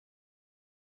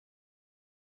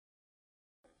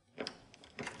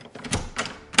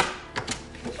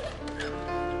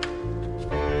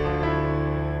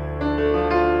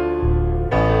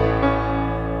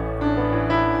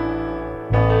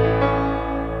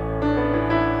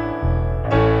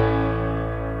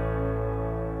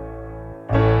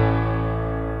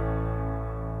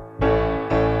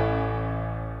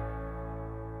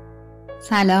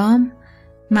سلام،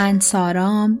 من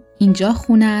سارام. اینجا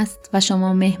خونه است و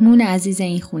شما مهمون عزیز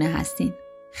این خونه هستین.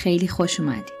 خیلی خوش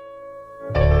اومدید.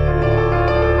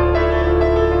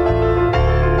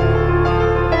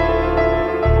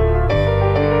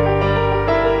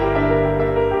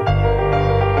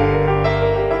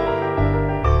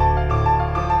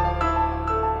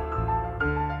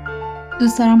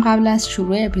 دوست دارم قبل از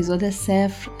شروع اپیزود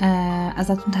 0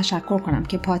 ازتون تشکر کنم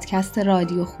که پادکست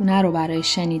رادیو خونه رو برای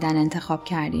شنیدن انتخاب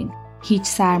کردین. هیچ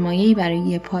سرمایه‌ای برای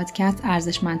یه پادکست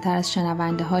ارزشمندتر از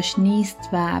شنونده هاش نیست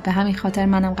و به همین خاطر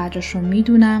منم قدرش رو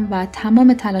میدونم و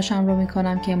تمام تلاشم رو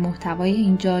میکنم که محتوای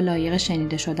اینجا لایق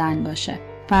شنیده شدن باشه.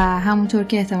 و همونطور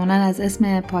که احتمالاً از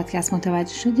اسم پادکست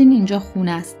متوجه شدین، اینجا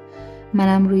خونه است.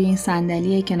 منم روی این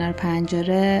صندلی کنار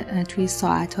پنجره توی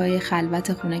ساعتهای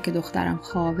خلوت خونه که دخترم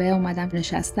خوابه اومدم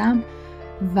نشستم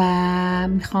و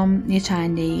میخوام یه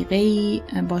چند دقیقه‌ای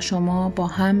با شما با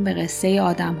هم به قصه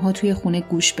آدم‌ها توی خونه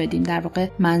گوش بدیم. در واقع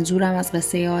منظورم از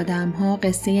قصه آدم‌ها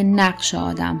قصه نقش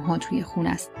آدم‌ها توی خونه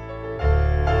است.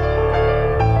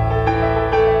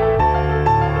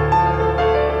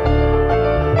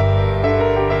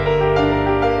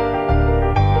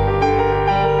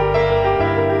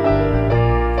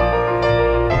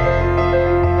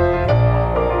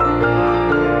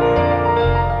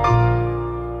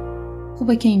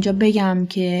 خوبه که اینجا بگم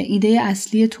که ایده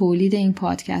اصلی تولید این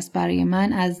پادکست برای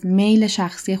من از میل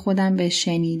شخصی خودم به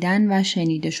شنیدن و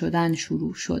شنیده شدن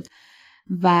شروع شد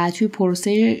و توی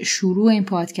پروسه شروع این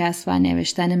پادکست و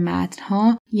نوشتن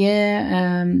متن‌ها یه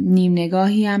نیم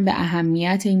نگاهی هم به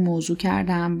اهمیت این موضوع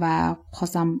کردم و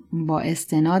خواستم با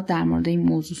استناد در مورد این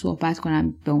موضوع صحبت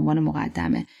کنم به عنوان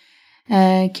مقدمه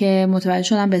که متوجه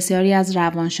شدم بسیاری از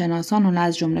روانشناسان حالا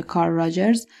از جمله کارل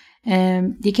راجرز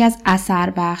یکی از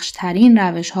اثر بخش ترین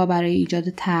روش ها برای ایجاد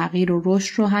تغییر و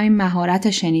رشد رو همین مهارت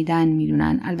شنیدن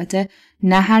میدونن. البته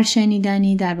نه هر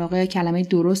شنیدنی، در واقع کلمه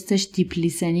درستش دیپ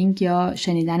لیسنینگ یا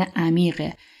شنیدن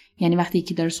عمیقه. یعنی وقتی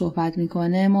یکی داره صحبت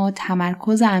میکنه ما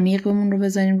تمرکز عمیقمون رو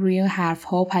بذاریم روی حرف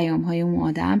ها و پیام های اون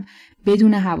آدم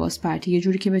بدون حواس پرتی، یه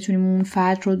جوری که بتونیم اون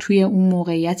فرد رو توی اون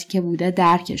موقعیتی که بوده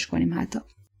درکش کنیم حتی.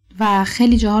 و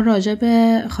خیلی جاها راجع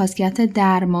به خاصیت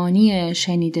درمانی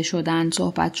شنیده شدن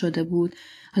صحبت شده بود.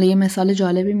 حالا یه مثال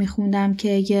جالبی میخوندم که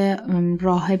یه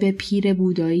راهب پیر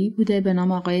بودایی بوده به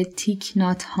نام آقای تیک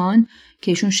نات هان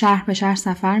که ایشون شهر به شهر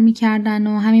سفر میکردن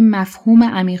و همین مفهوم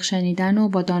عمیق شنیدن رو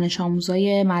با دانش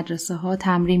آموزای مدرسه ها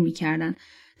تمرین میکردن.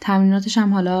 تمریناتش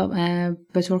هم حالا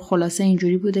به طور خلاصه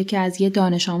اینجوری بوده که از یه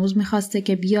دانش آموز میخواسته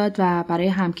که بیاد و برای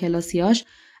همکلاسیاش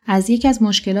از یکی از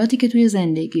مشکلاتی که توی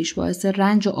زندگیش باعث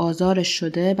رنج و آزارش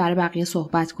شده برای بقیه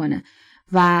صحبت کنه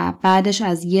و بعدش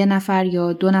از یه نفر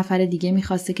یا 2 نفر دیگه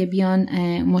میخواسته که بیان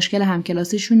مشکل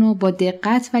همکلاسیشون رو با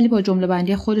دقت ولی با جمله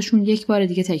بندی خودشون یک بار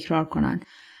دیگه تکرار کنن.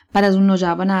 بعد از اون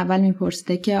نوجوان اول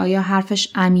میپرسیده که آیا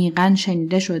حرفش عمیقاً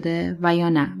شنیده شده و یا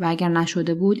نه، و اگر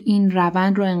نشده بود این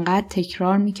روند رو انقدر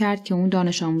تکرار میکرد که اون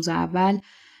دانش آموز اول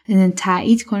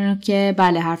تایید کنه که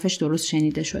بله حرفش درست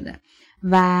شنیده شده.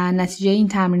 و نتیجه این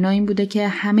تمرین‌ها این بوده که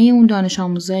همه اون دانش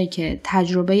آموزایی که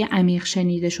تجربه عمیق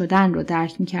شنیده شدن رو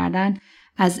درک می‌کردن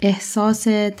از احساس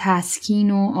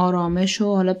تسکین و آرامش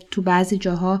و حالا تو بعضی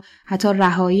جاها حتی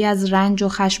رهایی از رنج و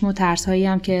خشم و ترس‌هایی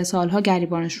هم که سالها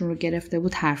گریبانشون رو گرفته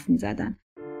بود حرف می‌زدن.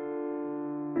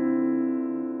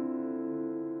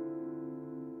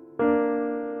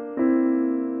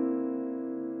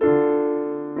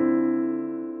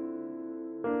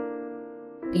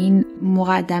 این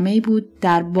مقدمه‌ای بود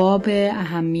در باب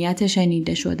اهمیت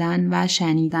شنیده شدن و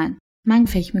شنیدن. من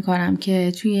فکر میکنم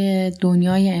که توی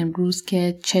دنیای امروز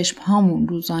که چشم‌هامون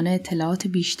روزانه اطلاعات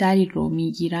بیشتری رو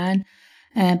میگیرن،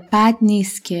 بد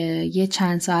نیست که یه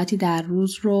چند ساعتی در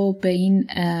روز رو به این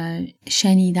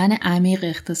شنیدن عمیق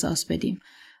اختصاص بدیم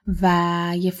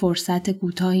و یه فرصت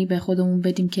کوتاهی به خودمون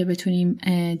بدیم که بتونیم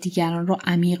دیگران رو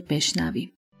عمیق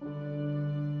بشنویم.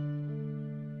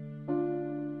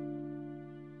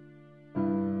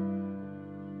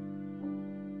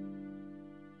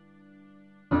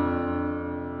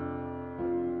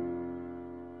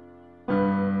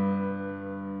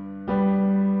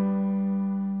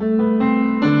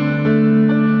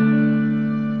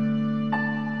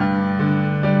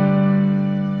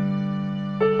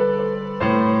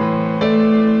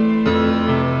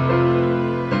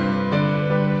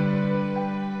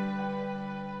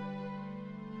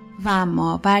 و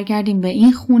اما برگردیم به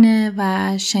این خونه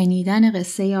و شنیدن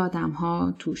قصه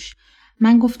آدم‌ها توش.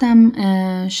 من گفتم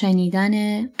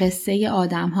شنیدن قصه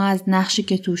آدم‌ها از نقشی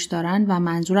که توش دارن و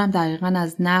منظورم دقیقاً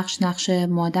از نقش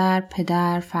مادر،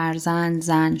 پدر، فرزند،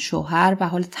 زن، شوهر و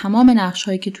حال تمام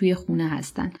نقش‌هایی که توی خونه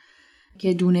هستن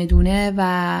که دونه دونه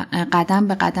و قدم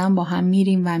به قدم با هم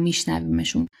میریم و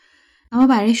میشنویمشون. اما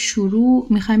برای شروع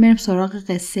میخوایم بریم سراغ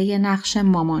قصه نقش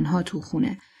مامانها تو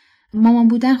خونه. مامان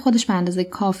بودن خودش به اندازه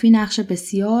کافی نقش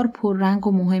بسیار پررنگ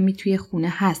و مهمی توی خونه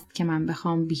هست که من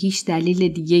بخوام به هیچ دلیل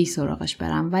دیگه‌ای سراغش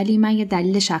برم، ولی من یه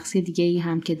دلیل شخصی دیگه‌ای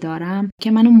هم که دارم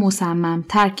که منو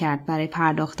مصمم‌تر کرد برای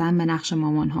پرداختن به نقش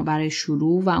مامانها برای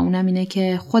شروع، و اونم اینه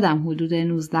که خودم حدود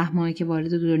 19 ماهه که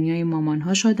وارد دنیای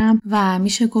مامانها شدم و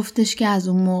میشه گفتش که از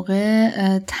اون موقع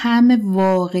طعم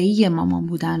واقعی مامان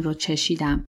بودن رو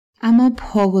چشیدم. اما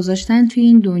پا گذاشتن توی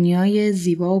این دنیای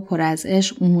زیبا و پر از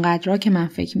عشق اونقدرا که من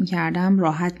فکر میکردم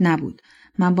راحت نبود.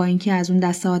 من با اینکه از اون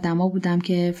دسته آدما بودم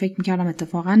که فکر میکردم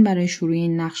اتفاقا برای شروع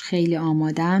این نقش خیلی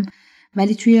آمادم،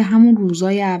 ولی توی همون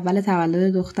روزای اول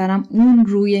تولد دخترم اون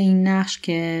روی این نقش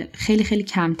که خیلی خیلی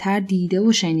کمتر دیده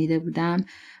و شنیده بودم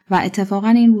و اتفاقا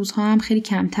این روزها هم خیلی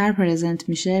کمتر پرزنت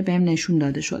میشه بهم نشون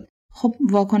داده شد. خب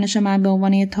واکنش من به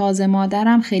عنوان یه تازه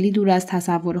مادرم خیلی دور از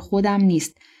تصور خودم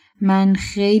نیست. من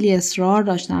خیلی اصرار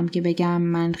داشتم که بگم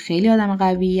من خیلی آدم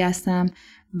قوی هستم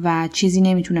و چیزی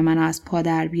نمیتونه منو از پا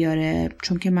در بیاره،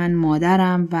 چون که من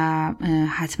مادرم و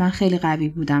حتما خیلی قوی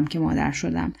بودم که مادر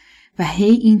شدم. و هی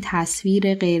این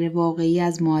تصویر غیر واقعی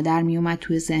از مادر میومد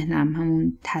توی ذهنم،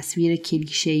 همون تصویر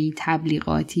کلیشه‌ای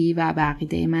تبلیغاتی و به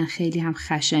عقیده من خیلی هم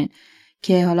خشن،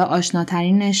 که حالا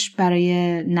آشناترینش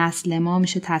برای نسل ما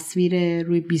میشه تصویر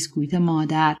روی بیسکویت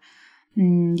مادر.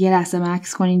 یه لحظه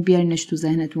مکس کنین بیارینش تو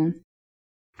ذهنتون.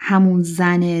 همون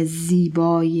زن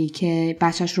زیبایی که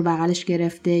بچهش رو بغلش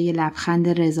گرفته، یه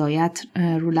لبخند رضایت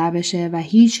رو لبشه و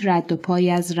هیچ رد و پایی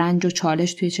از رنج و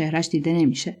چالش توی چهرش دیده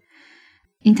نمیشه.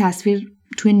 این تصویر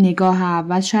توی نگاه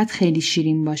اول شاید خیلی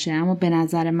شیرین باشه، اما به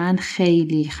نظر من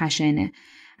خیلی خشنه،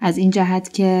 از این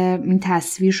جهت که این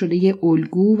تصویر شده یه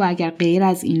الگو و اگر غیر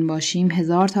از این باشیم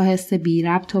هزار تا حس بی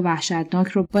ربط و وحشتناک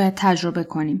رو باید تجربه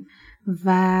کنیم.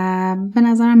 و به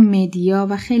نظرم مدیا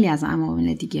و خیلی از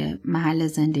عوامل دیگه، محل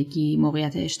زندگی،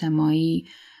 موقعیت اجتماعی،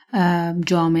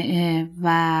 جامعه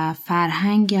و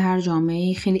فرهنگ هر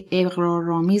جامعه‌ای خیلی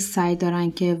اغرارآمیز سعی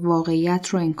دارن که واقعیت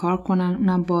رو انکار کنن،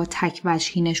 اونم با تک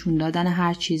وجهی نشون دادن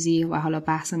هر چیزی. و حالا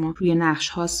بحث ما روی نقش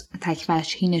هاست، تک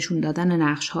وجهی نشون دادن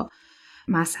نقش ها.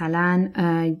 مثلا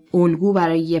الگو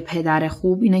برای یه پدر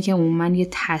خوب اینه که عموما یه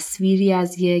تصویری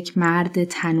از یک مرد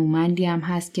تنومندی هم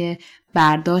هست که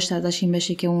برداشت ازش این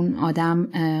بشه که اون آدم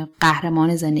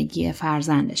قهرمان زندگی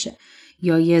فرزندشه.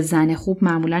 یا یه زن خوب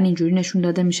معمولا اینجوری نشون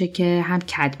داده میشه که هم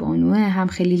کدبانوه هم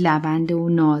خیلی لبنده و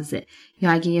نازه.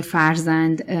 یا اگه یه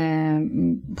فرزند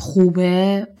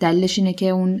خوبه دلیلش اینه که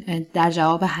اون در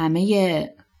جواب همه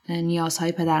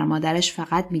نیازهای پدر مادرش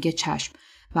فقط میگه چشم،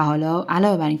 و حالا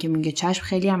علاوه بر این که میگه چشم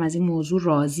خیلی هم از این موضوع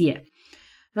راضیه.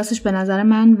 راستش به نظر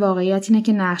من واقعیت اینه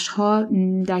که نقش‌ها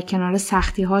در کنار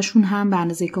سختی‌هاشون هم به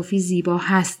اندازه کافی زیبا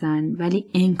هستن، ولی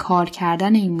انکار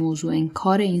کردن این موضوع،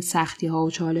 انکار این سختی‌ها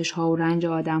و چالش‌ها و رنج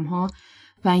آدم‌ها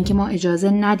و اینکه ما اجازه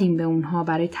ندیم به اونها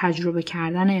برای تجربه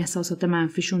کردن احساسات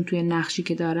منفیشون توی نقشی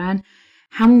که دارن،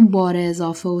 همون بار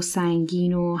اضافه و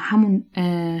سنگین و همون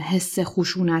حس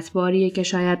خشونتباریه که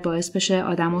شاید باعث بشه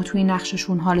آدما توی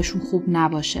نقششون حالشون خوب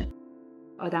نباشه.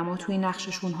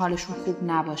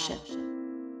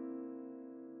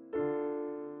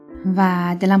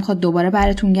 و دلم خواهد دوباره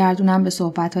براتون گردونم به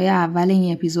صحبت‌های اول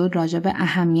این اپیزود راجع به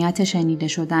اهمیت شنیده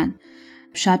شدن.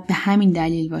 شاید به همین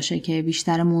دلیل باشه که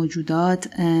بیشتر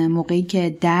موجودات موقعی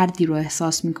که دردی رو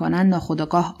احساس میکنن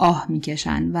ناخودآگاه آه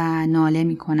میکشن و ناله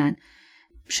میکنن.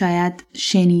 شاید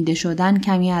شنیده شدن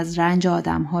کمی از رنج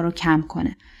آدم‌ها رو کم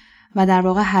کنه. و در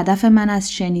واقع هدف من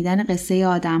از شنیدن قصه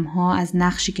آدم‌ها از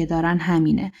نقشی که دارن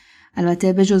همینه.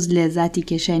 البته به جز لذتی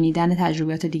که شنیدن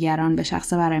تجربیات دیگران به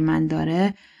شخصه برای من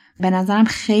داره، به نظرم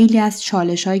خیلی از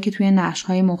چالش‌هایی که توی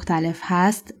نقش‌های مختلف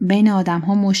هست بین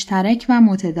آدم‌ها مشترک و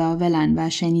متداولن و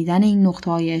شنیدن این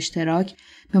نقطه‌های اشتراک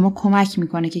به ما کمک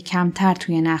میکنه که کمتر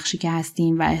توی نقشی که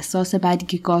هستیم و احساس بدی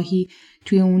که گاهی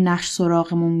توی اون نقش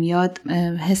سراغمون میاد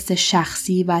حس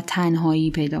شخصی و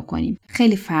تنهایی پیدا کنیم.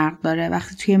 خیلی فرق داره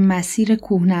وقتی توی مسیر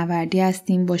کوهنوردی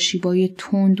هستیم با شیبای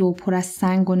تند و پر از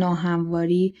سنگ و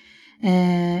ناهمواری،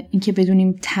 اینکه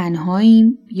بدونیم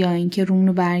تنهاییم یا اینکه رومون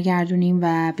رو برگردونیم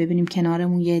و ببینیم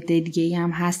کنارمون یه عده دیگه‌ای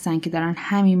هم هستن که دارن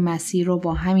همین مسیر رو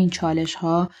با همین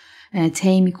چالش‌ها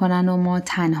طی می‌کنن و ما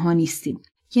تنها نیستیم.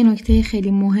 یه نکته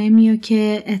خیلی مهمیه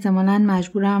که احتمالاً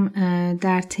مجبورم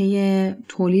در طی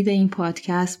تولید این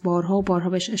پادکست بارها و بارها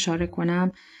بهش اشاره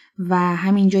کنم و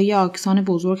همینجا یه آکسان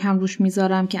بزرگ هم روش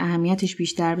میذارم که اهمیتش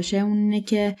بیشتر بشه. اونه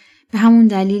که به همون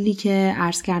دلیلی که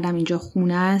عرض کردم اینجا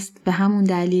خونه است، به همون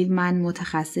دلیل من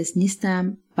متخصص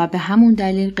نیستم و و به همون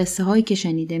دلیل قصه هایی که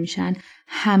شنیده میشن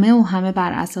همه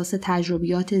بر اساس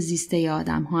تجربیات زیسته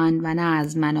آدم هن و نه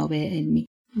از منابع علمی.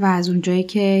 و از اونجایی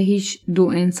که هیچ دو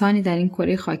انسانی در این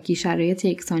کره خاکی شرایط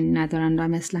یکسانی ندارن و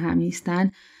مثل هم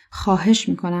نیستن، خواهش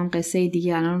میکنم قصه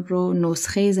دیگران رو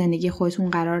نسخه زندگی خودتون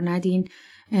قرار ندین.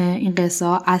 این قصه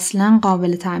ها اصلا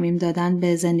قابل تعمیم دادن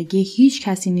به زندگی هیچ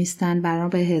کسی نیستن برای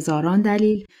به هزاران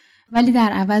دلیل، ولی در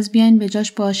عوض بیاین به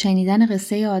جاش با شنیدن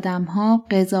قصه آدم ها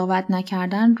قضاوت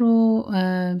نکردن رو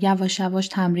یواش یواش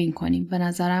تمرین کنیم. به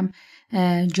نظرم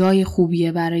جای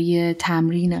خوبیه برای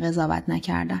تمرین قضاوت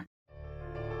نکردن.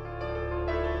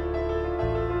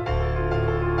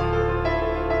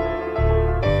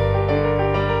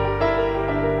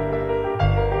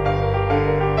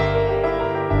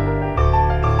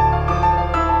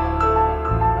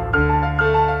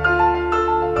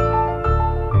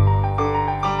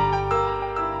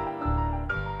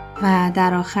 و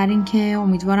در آخر این که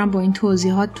امیدوارم با این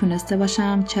توضیحات تونسته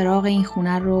باشم چراغ این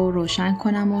خونه رو روشن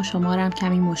کنم و شما رو هم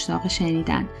کمی مشتاق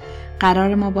شنیدن.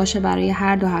 قرار ما باشه برای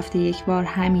هر 2 هفته یک بار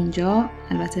همینجا.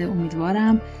 البته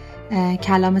امیدوارم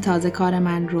کلام تازه کار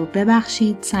من رو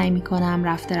ببخشید. سعی میکنم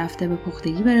رفته به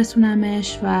پختگی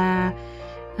برسونمش. و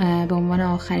به عنوان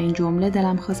آخرین جمله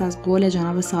دلم خواست از قول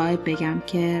جناب صاحب بگم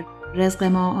که رزق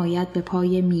ما آید به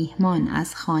پای میهمان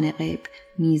از خانه غیب،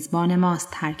 میزبان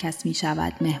ماست هر کس می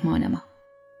شود مهمان ما.